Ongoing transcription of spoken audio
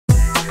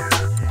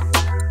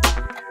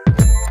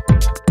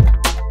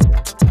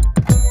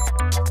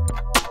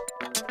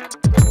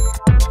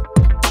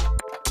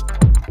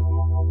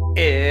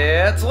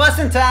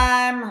Lesson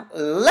time!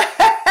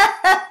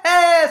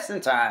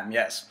 Lesson time,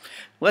 yes.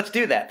 Let's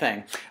do that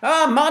thing.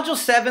 Module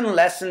 7,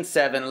 Lesson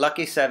 7,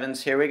 Lucky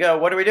Sevens. Here we go.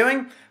 What are we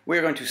doing?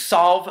 We're going to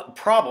solve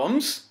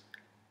problems.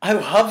 I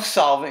love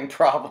solving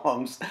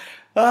problems.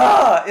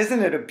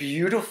 Isn't it a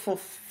beautiful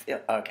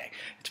feeling? Okay,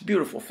 it's a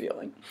beautiful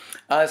feeling.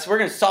 So we're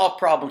going to solve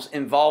problems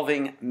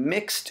involving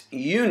mixed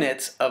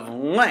units of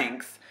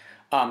length.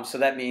 So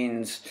that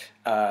means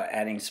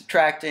adding,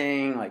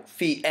 subtracting, like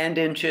feet and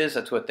inches.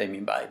 That's what they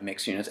mean by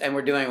mixed units. And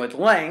we're doing it with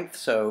length,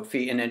 so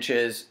feet and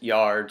inches,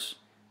 yards.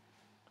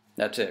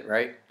 That's it,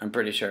 right? I'm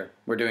pretty sure.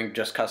 We're doing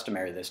just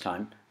customary this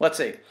time. Let's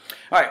see.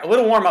 All right, a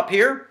little warm up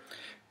here.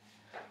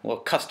 A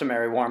little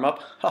customary warm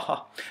up.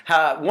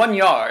 1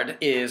 yard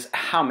is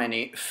how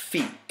many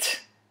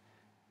feet?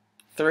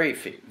 3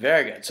 feet.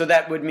 Very good. So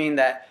that would mean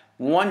that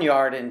 1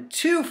 yard and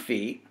 2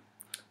 feet,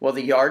 well,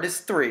 the yard is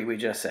 3, we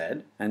just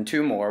said, and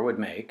 2 more would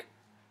make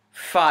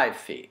 5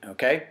 feet,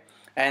 okay?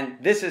 And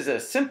this is a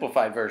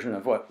simplified version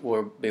of what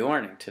we'll be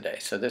learning today,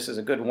 so this is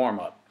a good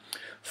warm-up.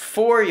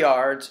 4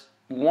 yards,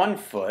 1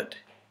 foot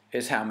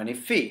is how many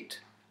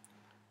feet?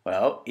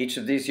 Well, each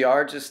of these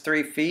yards is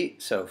 3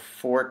 feet, so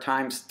 4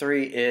 times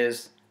 3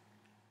 is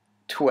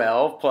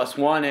 12, plus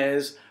 1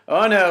 is,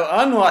 oh no,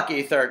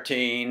 unlucky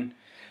 13.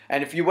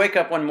 And if you wake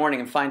up one morning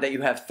and find that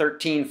you have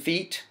 13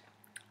 feet,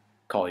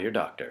 call your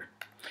doctor.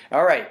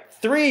 All right,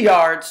 3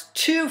 yards,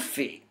 2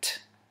 feet.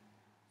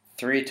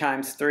 3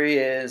 times 3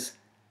 is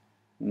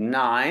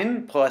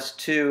 9, plus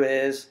 2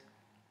 is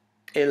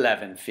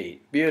 11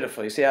 feet.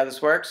 Beautiful. You see how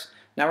this works?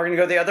 Now we're going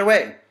to go the other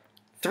way.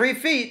 3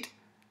 feet,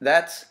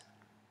 that's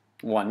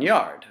 1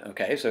 yard.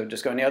 Okay, so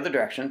just go in the other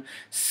direction.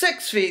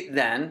 6 feet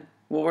then,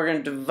 well, we're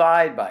going to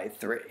divide by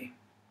 3.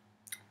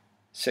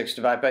 6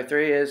 divided by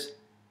 3 is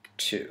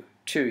 2.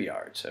 2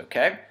 yards,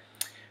 okay?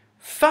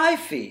 5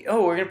 feet,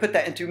 oh, we're going to put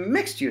that into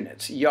mixed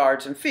units,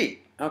 yards and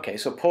feet. Okay,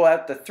 so pull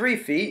out the 3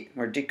 feet.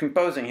 We're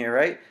decomposing here,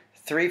 right?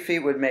 3 feet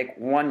would make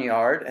 1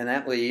 yard, and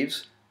that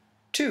leaves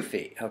 2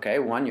 feet. Okay,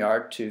 1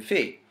 yard, 2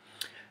 feet.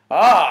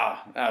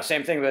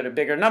 Same thing with a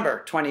bigger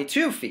number,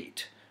 22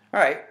 feet. All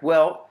right,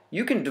 well,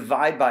 you can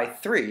divide by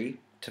 3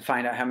 to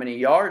find out how many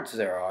yards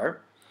there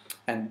are,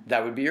 and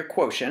that would be your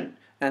quotient,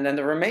 and then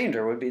the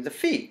remainder would be the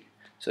feet.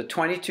 So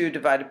 22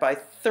 divided by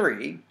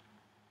 3,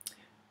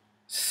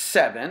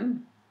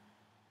 7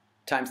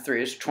 times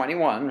 3 is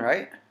 21,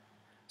 right?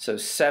 So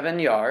 7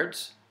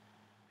 yards,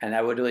 and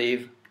that would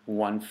leave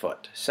 1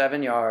 foot.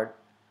 7 yard,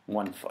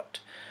 1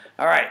 foot.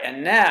 All right,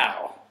 and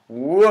now,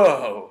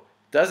 whoa,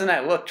 doesn't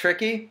that look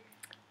tricky?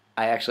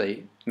 I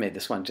actually made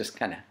this one just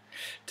kind of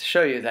to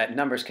show you that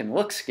numbers can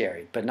look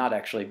scary, but not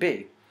actually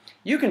be.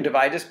 You can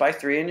divide this by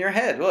 3 in your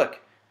head. Look,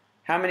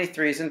 how many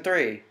 3's in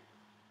 3?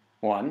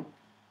 1.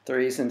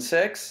 3's in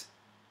 6?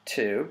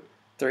 2.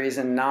 3's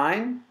in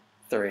 9?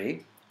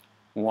 3.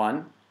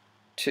 1,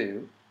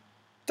 2,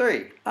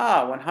 3.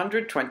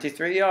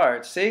 123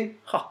 yards. See?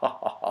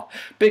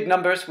 Big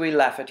numbers, we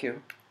laugh at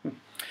you.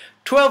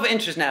 12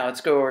 inches now.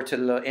 Let's go over to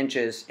the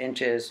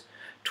inches.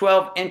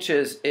 12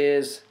 inches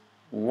is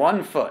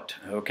 1 foot.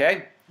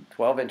 Okay?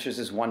 12 inches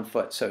is 1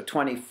 foot. So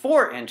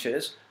 24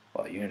 inches,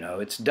 well, you know,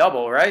 it's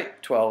double,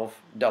 right? 12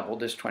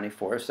 doubled is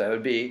 24, so that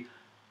would be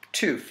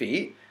 2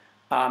 feet.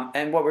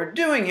 And what we're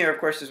doing here, of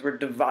course, is we're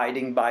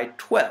dividing by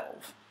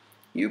 12.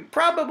 You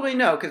probably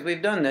know, because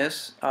we've done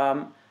this,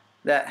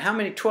 that how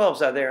many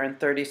 12s are there in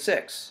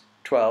 36?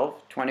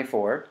 12,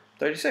 24,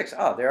 36.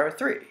 There are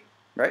 3,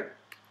 right?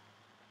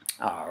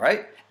 All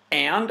right.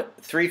 And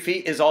 3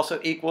 feet is also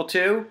equal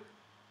to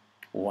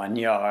 1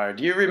 yard.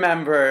 You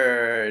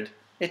remembered.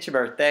 It's your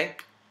birthday.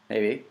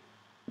 Maybe.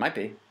 Might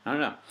be. I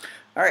don't know.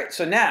 All right,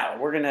 so now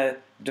we're going to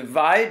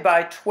divide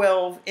by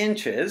 12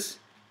 inches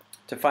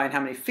to find how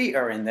many feet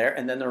are in there,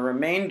 and then the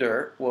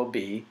remainder will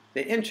be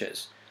the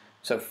inches.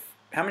 So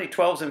how many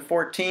 12s in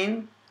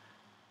 14?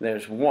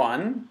 There's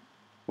 1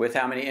 with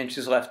how many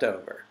inches left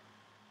over?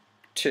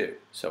 2.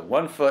 So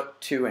 1 foot,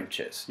 2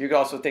 inches. You can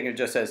also think of it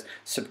just as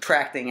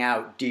subtracting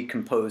out,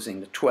 decomposing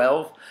the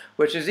 12,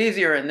 which is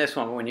easier in this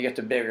one, but when you get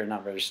to bigger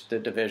numbers, the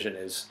division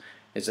is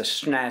a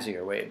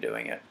snazzier way of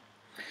doing it.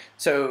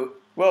 So,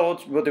 well,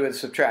 we'll do it with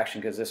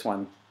subtraction because this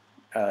one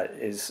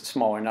is a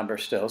smaller number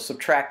still.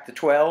 Subtract the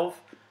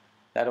 12,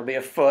 that'll be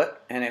a foot,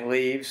 and it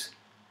leaves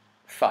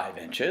 5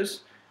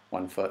 inches.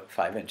 1 foot,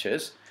 5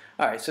 inches.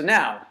 All right, so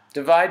now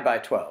divide by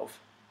 12.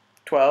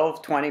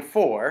 12,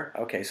 24.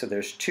 Okay, so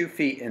there's 2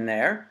 feet in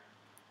there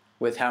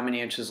with how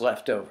many inches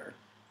left over?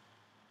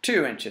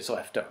 2 inches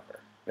left over.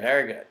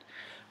 Very good.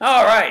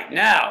 All right,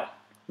 now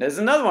there's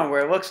another one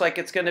where it looks like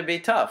it's going to be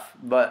tough,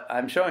 but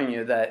I'm showing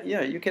you that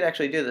you could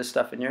actually do this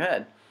stuff in your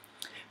head.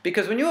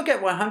 Because when you look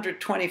at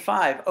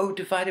 125,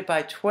 divided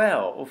by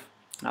 12,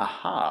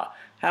 how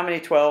many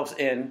 12s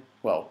in,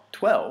 well,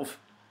 12?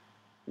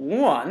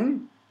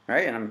 1.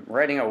 Right, and I'm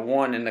writing a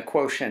 1 in the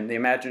quotient, the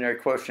imaginary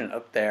quotient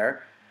up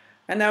there.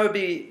 And that would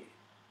be,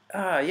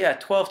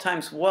 12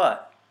 times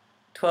what?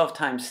 12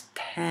 times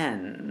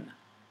 10.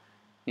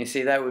 You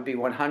see, that would be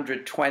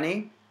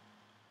 120.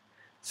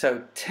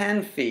 So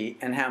 10 feet,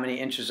 and how many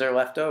inches are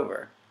left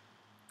over?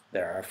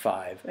 there are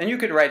 5. And you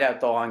could write out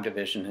the long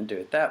division and do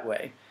it that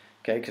way.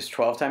 Okay, because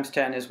 12 times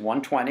 10 is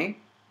 120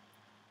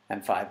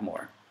 and 5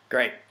 more.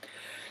 Great.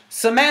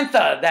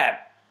 Samantha,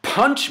 that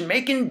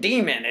punch-making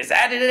demon, is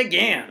at it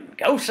again.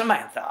 Go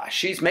Samantha.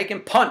 She's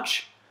making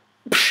punch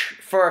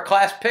for a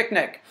class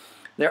picnic.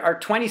 There are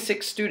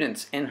 26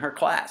 students in her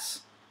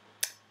class.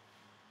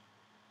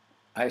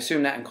 I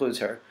assume that includes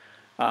her.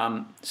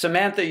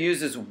 Samantha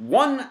uses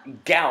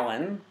 1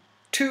 gallon,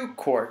 2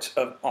 quarts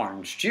of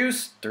orange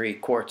juice, 3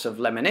 quarts of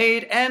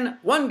lemonade, and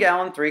 1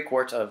 gallon, 3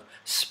 quarts of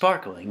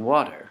sparkling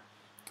water.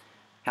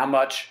 How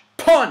much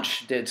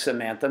punch did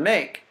Samantha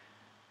make?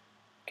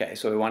 Okay,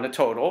 so we want a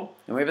total,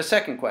 and we have a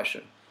second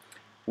question.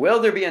 Will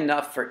there be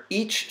enough for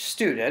each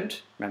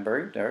student?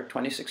 Remember, there are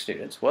 26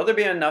 students. Will there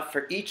be enough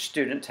for each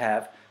student to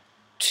have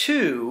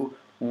 2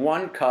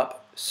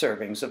 1-cup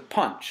servings of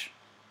punch?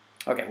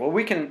 Okay, well,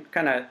 we can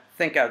kind of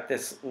think out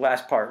this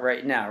last part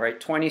right now, right?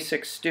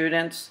 26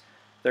 students,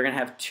 they're going to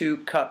have 2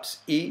 cups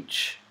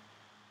each.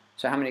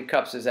 So how many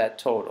cups is that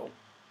total?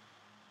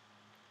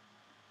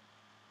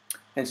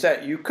 And so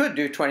you could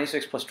do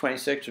 26 plus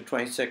 26 or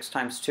 26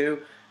 times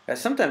 2.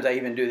 Sometimes I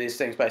even do these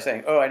things by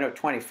saying, oh, I know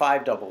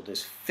 25 doubled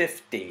is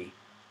 50,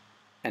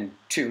 and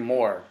 2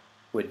 more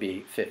would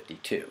be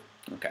 52.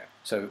 Okay,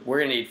 so we're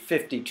going to need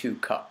 52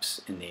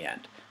 cups in the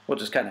end. We'll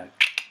just kind of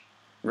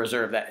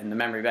reserve that in the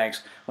memory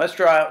banks. Let's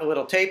draw out a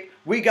little tape.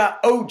 We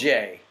got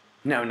OJ.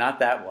 No, not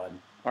that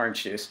one.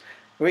 Orange juice.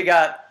 We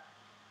got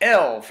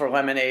L for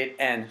lemonade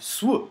and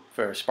swoop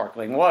for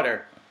sparkling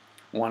water.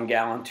 1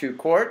 gallon, 2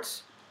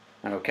 quarts.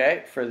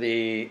 Okay, for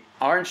the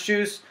orange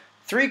juice,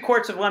 3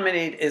 quarts of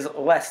lemonade is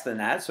less than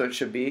that, so it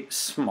should be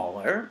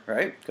smaller,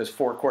 right? Because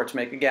 4 quarts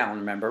make a gallon,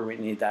 remember, we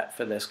need that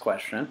for this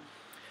question.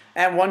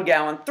 And 1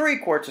 gallon, 3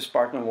 quarts of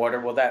sparkling water,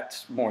 well,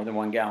 that's more than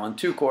 1 gallon,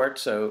 2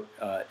 quarts, so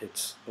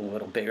it's a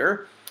little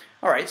bigger.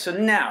 All right, so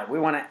now we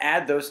want to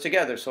add those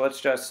together, so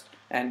let's just,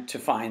 and to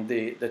find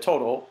the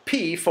total,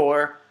 P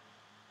for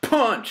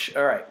punch.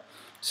 All right,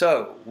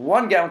 so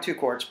 1 gallon, 2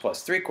 quarts,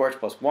 plus 3 quarts,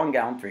 plus 1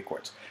 gallon, 3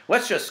 quarts.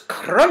 Let's just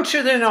crunch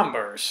the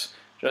numbers.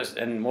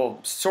 And we'll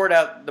sort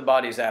out the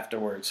bodies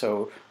afterwards.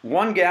 So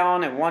 1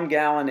 gallon and 1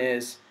 gallon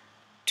is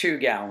 2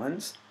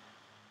 gallons.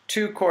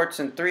 2 quarts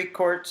and 3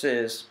 quarts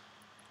is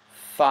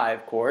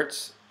 5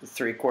 quarts.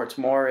 3 quarts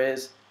more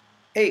is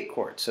 8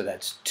 quarts. So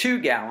that's 2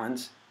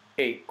 gallons,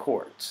 8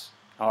 quarts.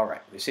 All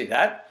right, we see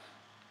that?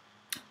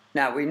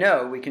 Now we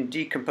know we can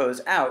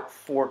decompose out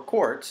 4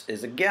 quarts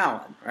is a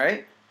gallon,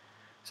 right?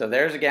 So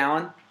there's a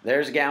gallon,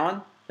 there's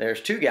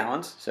 2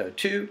 gallons. So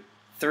 2,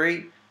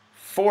 3,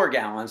 4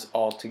 gallons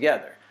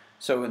altogether.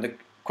 So in the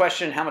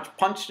question, how much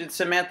punch did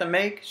Samantha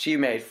make? She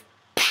made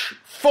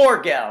 4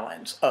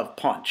 gallons of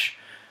punch.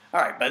 All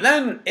right, but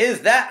then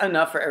is that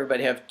enough for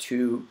everybody to have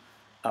 2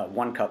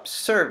 1-cup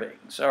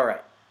servings? All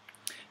right.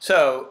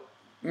 So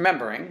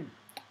remembering,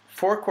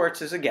 4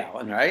 quarts is a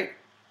gallon, right?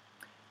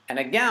 And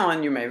a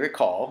gallon, you may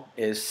recall,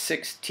 is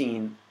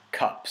 16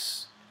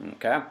 cups.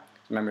 Okay?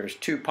 Remember, there's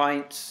 2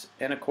 pints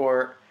in a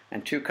quart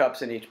and 2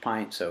 cups in each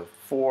pint, so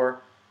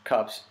 4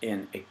 cups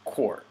in a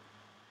quart.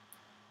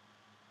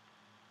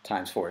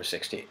 Times 4 is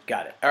 16.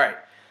 Got it. All right.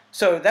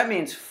 So that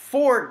means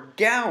 4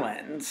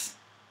 gallons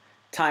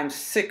times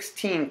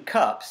 16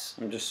 cups,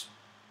 I'm just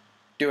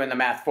doing the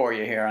math for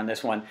you here on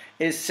this one,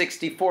 is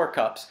 64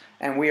 cups.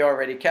 And we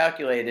already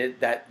calculated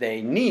that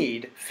they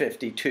need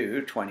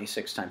 52.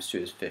 26 times 2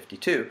 is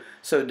 52.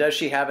 So does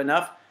she have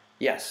enough?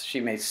 Yes,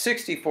 she made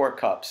 64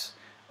 cups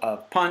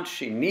of punch.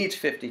 She needs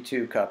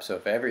 52 cups. So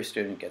if every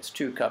student gets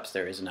 2 cups,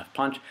 there is enough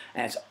punch.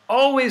 And it's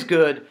always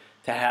good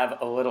to have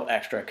a little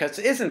extra, because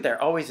isn't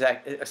there always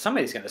that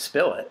somebody's going to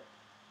spill it?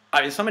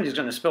 I mean, somebody's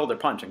going to spill their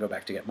punch and go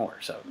back to get more,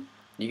 so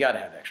you got to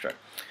have extra.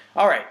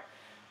 All right,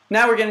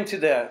 now we're getting to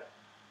the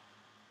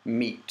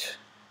meat,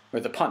 or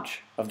the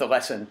punch of the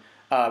lesson.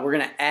 We're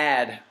going to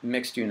add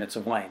mixed units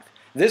of length.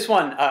 This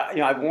one,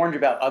 I've warned you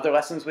about other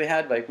lessons we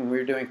had, like when we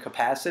were doing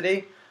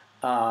capacity,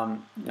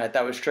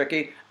 that was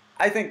tricky.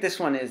 I think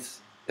this one is,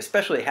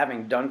 especially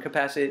having done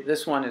capacity,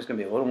 this one is going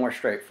to be a little more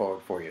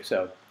straightforward for you,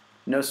 so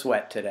no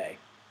sweat today.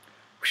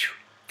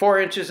 4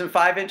 inches and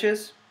 5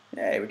 inches?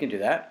 Hey, we can do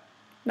that.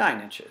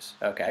 9 inches.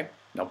 Okay,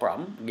 no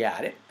problem.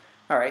 Got it.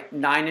 All right,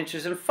 9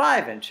 inches and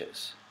 5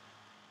 inches.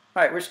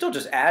 All right, we're still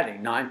just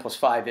adding. 9 plus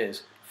 5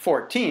 is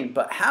 14,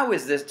 but how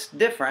is this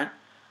different?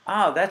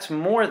 Ah, that's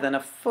more than a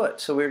foot.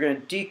 So we're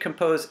going to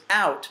decompose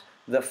out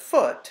the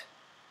foot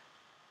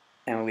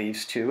and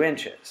leaves 2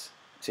 inches.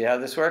 See how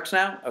this works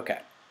now? Okay.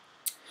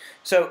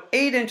 So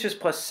 8 inches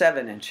plus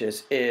 7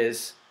 inches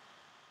is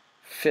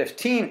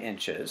 15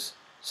 inches.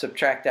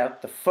 Subtract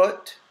out the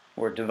foot,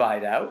 or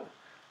divide out.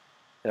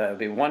 That would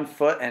be 1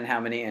 foot and how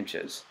many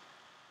inches?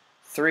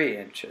 3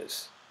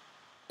 inches.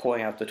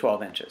 Pulling out the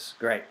 12 inches.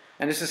 Great.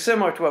 And this is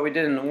similar to what we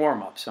did in the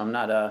warm-up, so I'm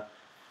not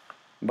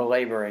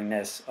belaboring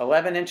this.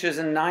 11 inches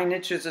and 9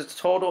 inches is a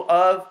total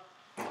of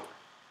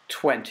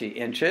 20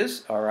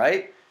 inches. All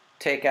right.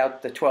 Take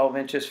out the 12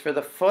 inches for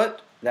the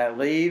foot. That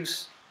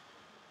leaves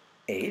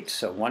 8.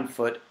 So 1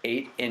 foot,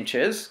 8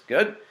 inches.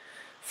 Good.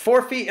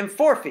 4 feet and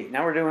 4 feet.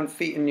 Now we're doing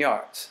feet and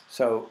yards.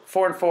 So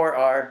 4 and 4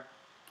 are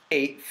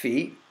 8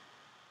 feet.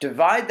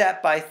 Divide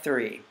that by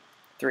 3.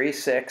 3,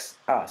 6.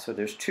 So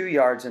there's 2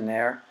 yards in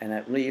there, and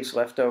it leaves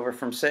left over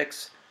from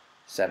 6,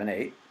 7,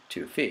 8,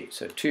 2 feet.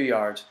 So 2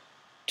 yards,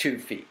 2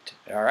 feet.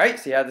 All right,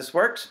 see how this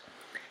works?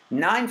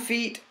 9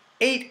 feet,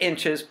 8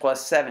 inches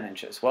plus 7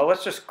 inches. Well,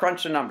 let's just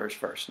crunch the numbers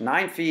first.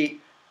 9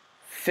 feet,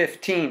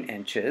 15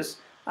 inches.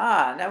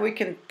 Now we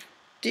can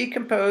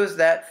decompose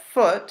that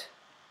foot,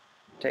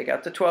 take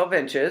out the 12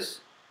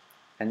 inches,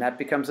 and that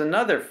becomes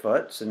another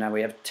foot. So now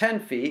we have 10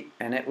 feet,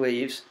 and it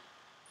leaves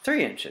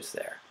 3 inches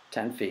there.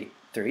 10 feet,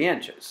 3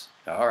 inches.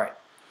 All right.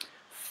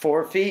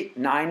 4 feet,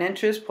 9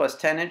 inches plus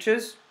 10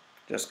 inches.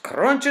 Just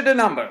crunch the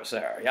numbers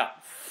there. Yeah.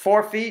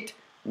 4 feet,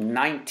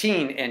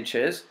 19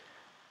 inches.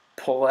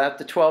 Pull out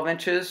the 12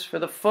 inches for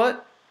the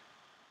foot.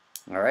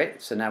 All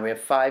right. So now we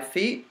have 5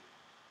 feet.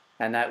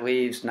 And that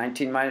leaves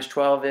 19 minus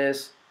 12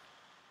 is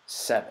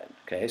 7.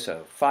 Okay.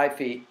 So 5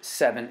 feet,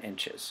 7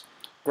 inches.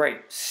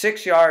 Great.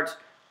 6 yards,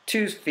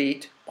 2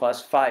 feet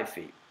plus 5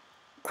 feet.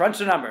 Crunch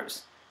the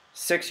numbers.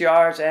 6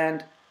 yards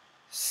and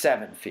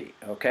 7 feet,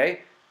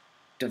 okay?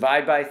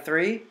 Divide by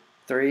 3,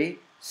 3,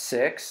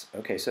 6.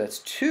 Okay, so that's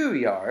 2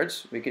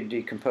 yards. We can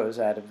decompose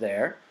out of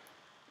there.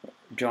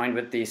 Joined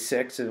with these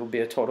 6, it will be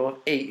a total of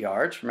 8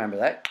 yards. Remember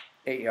that,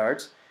 8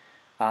 yards.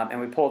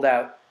 And we pulled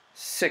out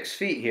 6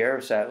 feet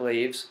here, so that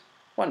leaves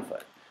 1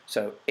 foot.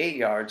 So 8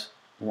 yards,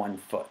 1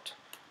 foot.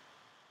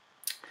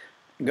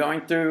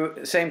 Going through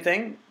the same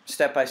thing,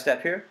 step by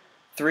step here.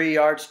 3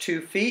 yards,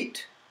 2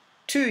 feet.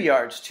 2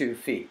 yards, 2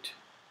 feet.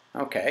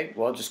 Okay,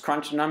 well, just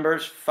crunch the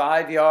numbers.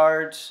 5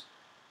 yards,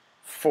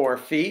 4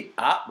 feet.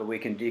 But we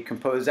can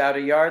decompose out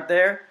a yard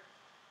there.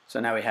 So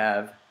now we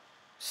have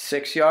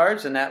 6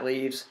 yards, and that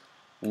leaves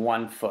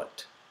 1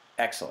 foot.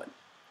 Excellent.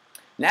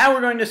 Now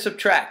we're going to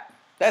subtract.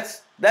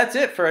 That's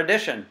it for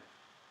addition.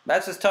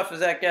 That's as tough as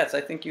that gets. I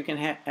think you can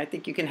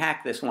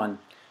hack this one,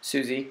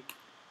 Susie.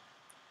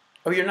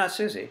 Oh, you're not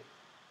Susie.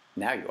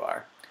 Now you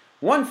are.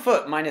 1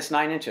 foot minus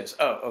 9 inches.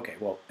 Oh, okay.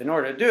 Well, in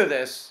order to do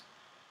this,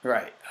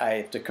 right, I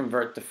have to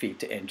convert the feet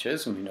to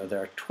inches, and we know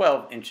there are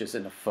 12 inches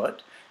in a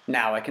foot.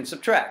 Now I can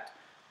subtract.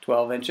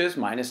 12 inches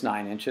minus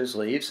 9 inches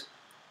leaves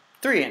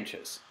 3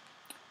 inches.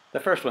 The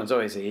first one's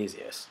always the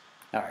easiest.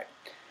 All right.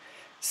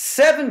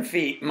 7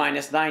 feet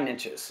minus 9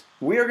 inches.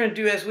 We're going to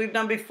do as we've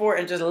done before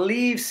and just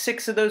leave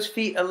 6 of those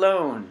feet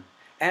alone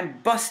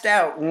and bust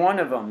out one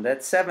of them,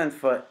 that 7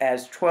 foot,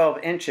 as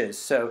 12 inches.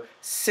 So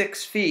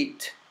 6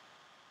 feet,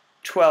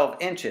 12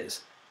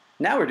 inches.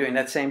 Now we're doing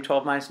that same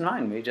 12 minus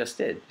 9 we just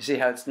did. You see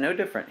how it's no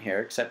different here,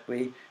 except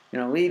we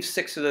leave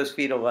 6 of those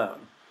feet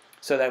alone.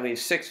 So that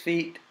leaves 6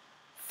 feet,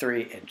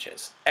 3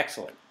 inches.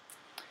 Excellent.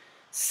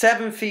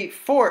 7 feet,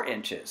 4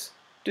 inches.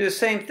 Do the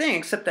same thing,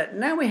 except that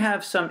now we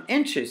have some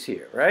inches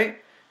here,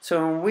 right?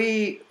 So when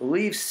we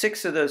leave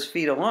 6 of those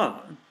feet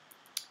alone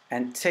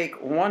and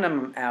take one of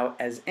them out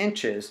as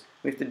inches,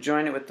 we have to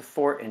join it with the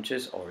 4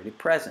 inches already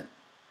present.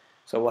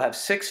 So we'll have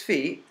 6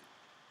 feet,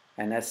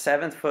 and that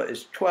 7th foot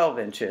is 12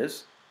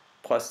 inches,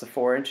 plus the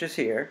 4 inches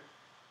here,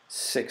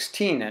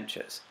 16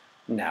 inches.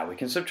 Now we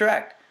can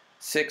subtract.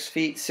 6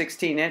 feet,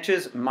 16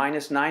 inches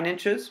minus 9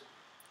 inches.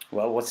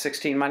 Well, what's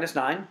 16 minus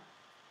 9?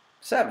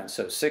 7.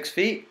 So 6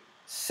 feet,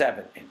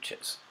 7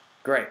 inches.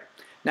 Great.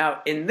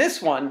 Now in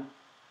this one,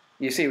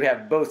 you see we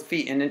have both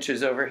feet and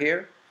inches over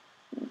here.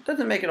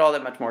 Doesn't make it all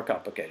that much more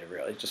complicated,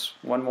 really. Just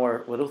one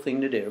more little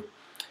thing to do.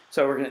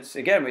 So we're going to,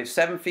 again, we have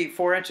 7 feet,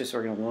 4 inches. So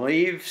we're going to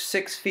leave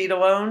 6 feet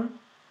alone.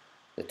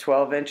 The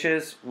 12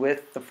 inches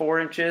with the 4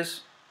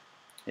 inches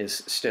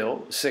is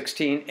still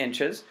 16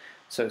 inches.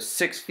 So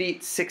 6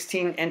 feet,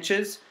 16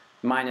 inches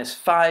minus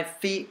 5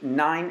 feet,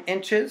 9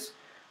 inches.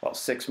 Well,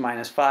 6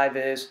 minus 5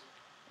 is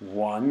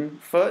 1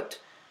 foot.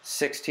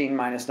 16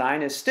 minus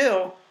 9 is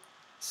still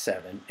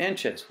 7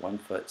 inches. 1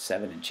 foot,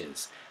 7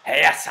 inches.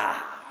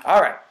 Hey-yassa!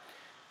 All right.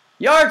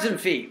 Yards and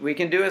feet we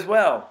can do as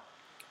well.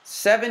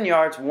 7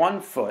 yards,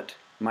 1 foot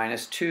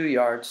minus 2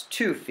 yards,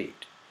 2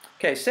 feet.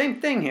 Okay, same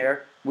thing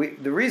here.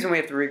 The reason we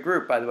have to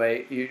regroup, by the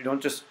way, you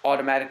don't just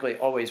automatically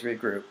always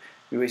regroup.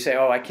 We say,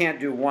 oh, I can't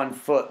do 1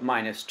 foot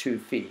minus 2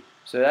 feet.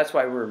 So that's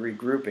why we're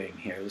regrouping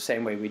here, the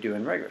same way we do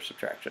in regular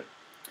subtraction.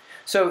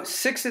 So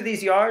 6 of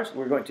these yards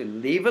we're going to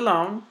leave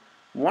alone.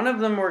 One of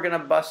them we're going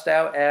to bust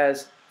out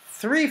as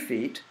 3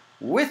 feet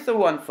with the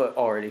 1 foot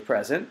already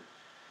present.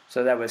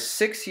 So that was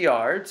 6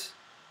 yards.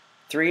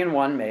 3 and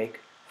 1 make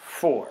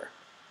 4.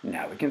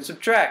 Now we can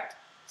subtract.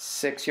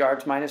 6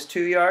 yards minus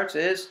 2 yards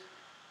is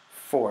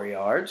 4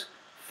 yards.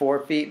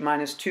 4 feet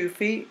minus 2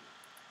 feet,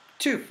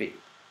 2 feet.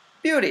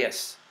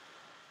 Beauteous.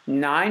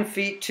 9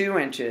 feet, 2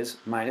 inches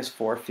minus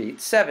 4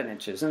 feet, 7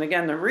 inches. And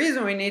again, the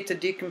reason we need to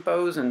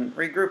decompose and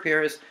regroup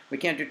here is we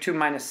can't do 2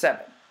 minus 7.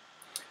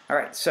 All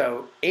right,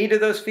 so 8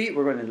 of those feet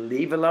we're going to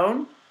leave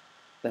alone.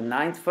 The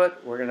 9th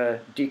foot we're going to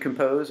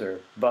decompose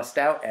or bust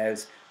out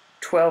as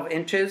 12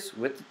 inches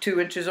with the 2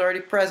 inches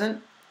already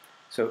present.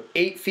 So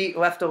 8 feet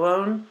left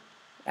alone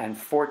and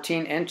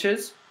 14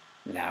 inches.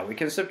 Now we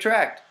can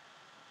subtract.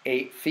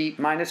 8 feet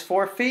minus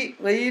 4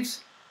 feet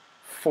leaves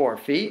 4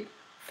 feet.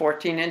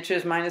 14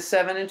 inches minus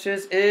 7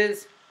 inches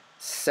is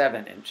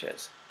 7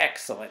 inches.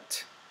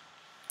 Excellent.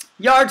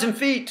 Yards and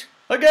feet.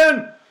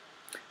 Again.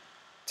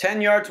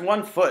 10 yards,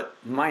 1 foot,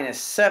 minus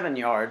 7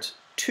 yards,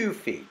 2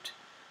 feet.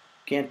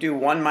 Can't do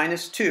 1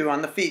 minus 2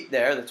 on the feet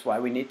there. That's why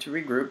we need to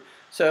regroup.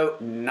 So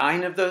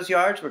 9 of those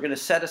yards we're going to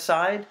set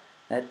aside.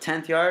 That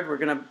 10th yard we're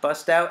going to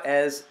bust out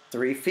as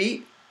 3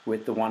 feet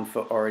with the 1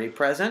 foot already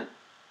present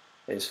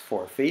is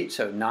 4 feet.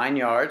 So 9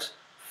 yards,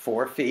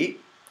 4 feet.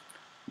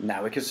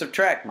 Now we can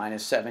subtract.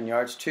 Minus 7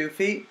 yards, 2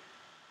 feet.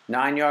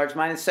 9 yards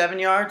minus 7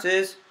 yards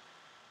is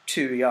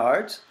 2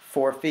 yards.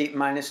 4 feet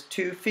minus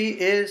 2 feet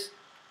is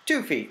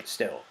 2 feet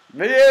still.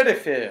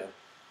 Beautiful.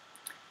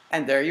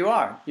 And there you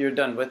are. You're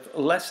done with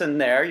lesson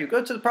there. You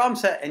go to the problem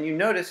set and you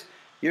notice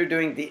you're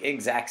doing the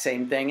exact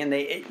same thing. And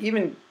they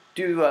even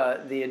do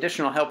the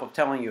additional help of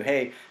telling you,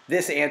 hey,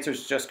 this answer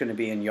is just going to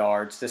be in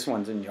yards. This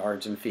one's in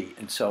yards and feet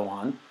and so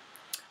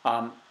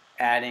on.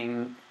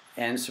 Adding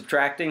and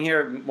subtracting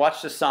here.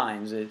 Watch the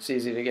signs. It's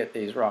easy to get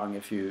these wrong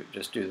if you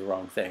just do the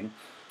wrong thing.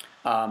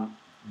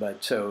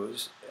 But so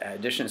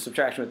addition and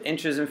subtraction with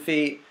inches and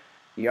feet.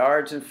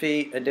 Yards and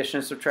feet, addition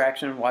and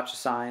subtraction, watch the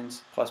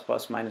signs, plus,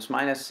 plus, minus,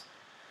 minus,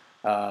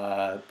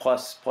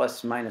 plus,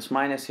 plus, minus,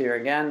 minus here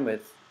again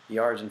with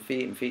yards and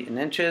feet and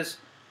inches.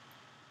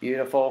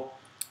 Beautiful.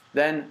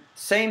 Then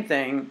same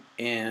thing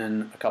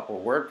in a couple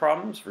of word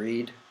problems,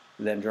 read,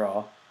 then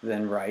draw,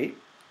 then write.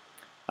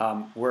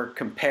 We're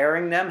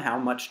comparing them, how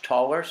much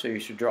taller, so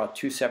you should draw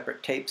 2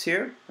 separate tapes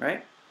here,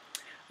 right?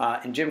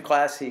 In gym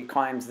class he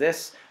climbs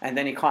this and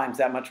then he climbs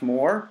that much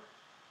more.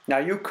 Now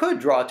you could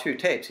draw 2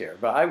 tapes here,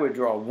 but I would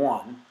draw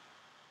 1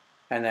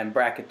 and then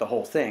bracket the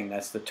whole thing.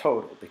 That's the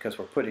total because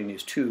we're putting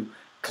these 2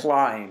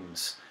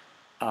 climbs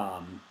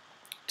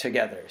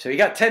together. So you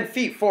got 10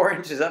 feet, 4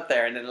 inches up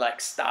there and then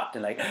like stopped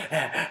and like,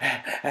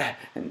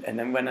 and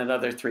then went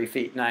another 3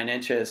 feet, 9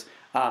 inches.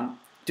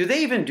 Do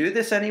they even do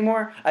this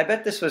anymore? I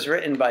bet this was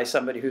written by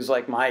somebody who's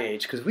like my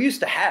age because we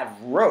used to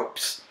have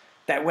ropes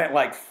that went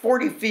like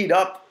 40 feet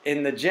up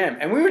in the gym.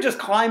 And we would just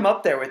climb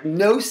up there with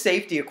no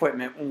safety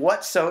equipment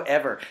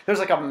whatsoever. There was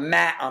like a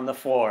mat on the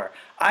floor.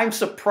 I'm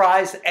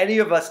surprised any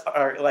of us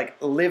are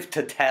like live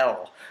to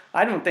tell.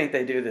 I don't think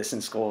they do this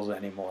in schools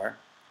anymore.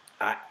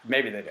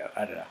 Maybe they do.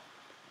 I don't know.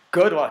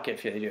 Good luck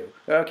if they do.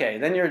 Okay,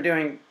 then you're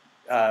doing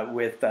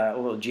with a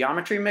little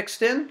geometry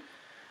mixed in.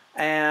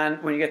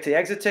 And when you get to the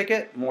exit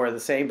ticket, more of the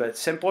same, but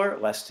simpler,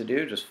 less to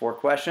do, just 4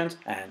 questions.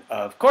 And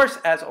of course,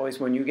 as always,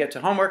 when you get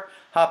to homework,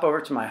 hop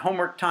over to my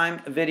homework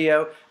time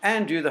video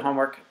and do the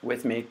homework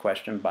with me,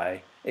 question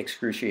by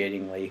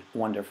excruciatingly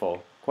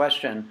wonderful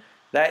question.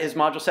 That is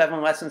Module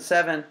 7, Lesson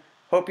 7.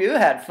 Hope you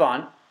had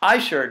fun. I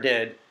sure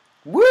did.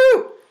 Woo!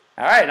 All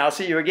right, and I'll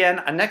see you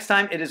again next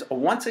time. It is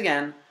once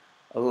again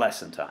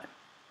lesson time.